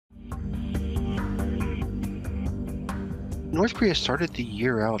North Korea started the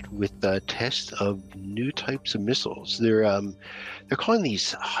year out with tests of new types of missiles. They're calling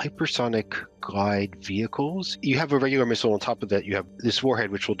these hypersonic glide vehicles. You have a regular missile. On top of that, you have this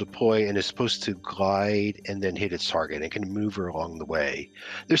warhead which will deploy and is supposed to glide and then hit its target. It can move along the way.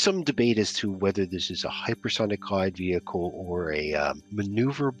 There's some debate as to whether this is a hypersonic glide vehicle or a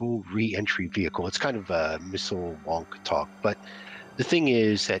maneuverable re-entry vehicle. It's kind of a missile wonk talk, but the thing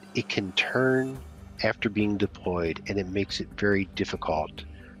is that it can turn after being deployed, and it makes it very difficult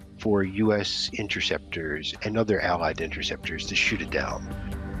for U.S. interceptors and other allied interceptors to shoot it down.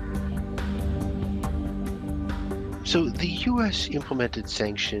 So the U.S. implemented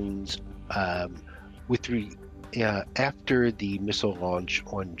sanctions after the missile launch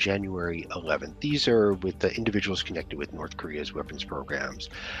on January 11th. These are with the individuals connected with North Korea's weapons programs.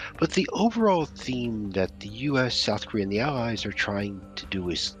 But the overall theme that the U.S., South Korea, and the allies are trying to do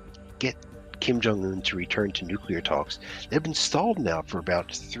is get Kim Jong Un to return to nuclear talks. They've been stalled now for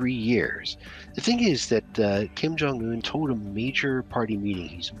about 3 years. The thing is that Kim Jong Un told a major party meeting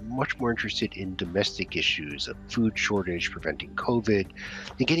he's much more interested in domestic issues of food shortage, preventing COVID,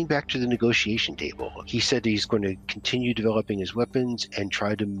 and getting back to the negotiation table. He said he's going to continue developing his weapons and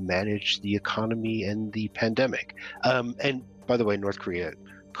try to manage the economy and the pandemic. And by the way, North Korea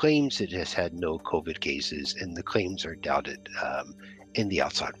claims it has had no COVID cases, and the claims are doubted in the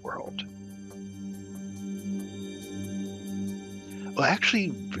outside world. Well, actually,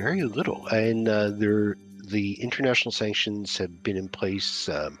 very little. And the international sanctions have been in place,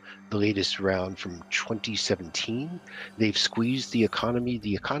 the latest round from 2017. They've squeezed the economy.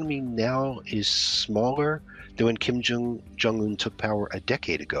 The economy now is smaller than when Kim Jong-un took power a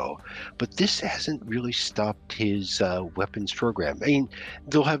decade ago. But this hasn't really stopped his weapons program. I mean,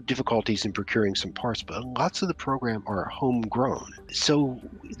 they'll have difficulties in procuring some parts, but lots of the program are homegrown. So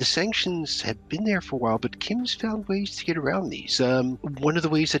the sanctions have been there for a while, but Kim's found ways to get around these. One of the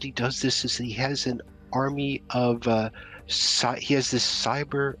ways that he does this is that he has an army of he has this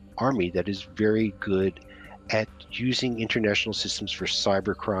cyber army that is very good at using international systems for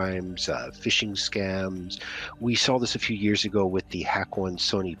cyber crimes, phishing scams. We saw this a few years ago with the hack on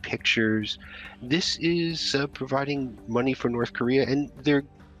Sony Pictures. This is providing money for North Korea, and they're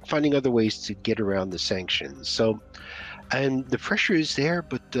finding other ways to get around the sanctions. So, and the pressure is there,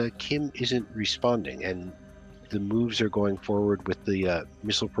 but Kim isn't responding, and the moves are going forward with the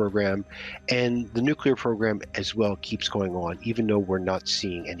missile program, and the nuclear program as well keeps going on, even though we're not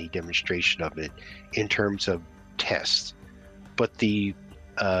seeing any demonstration of it in terms of tests. But the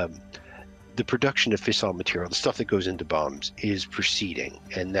production of fissile material, the stuff that goes into bombs, is proceeding,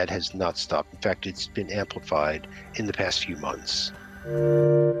 and that has not stopped. In fact, it's been amplified in the past few months.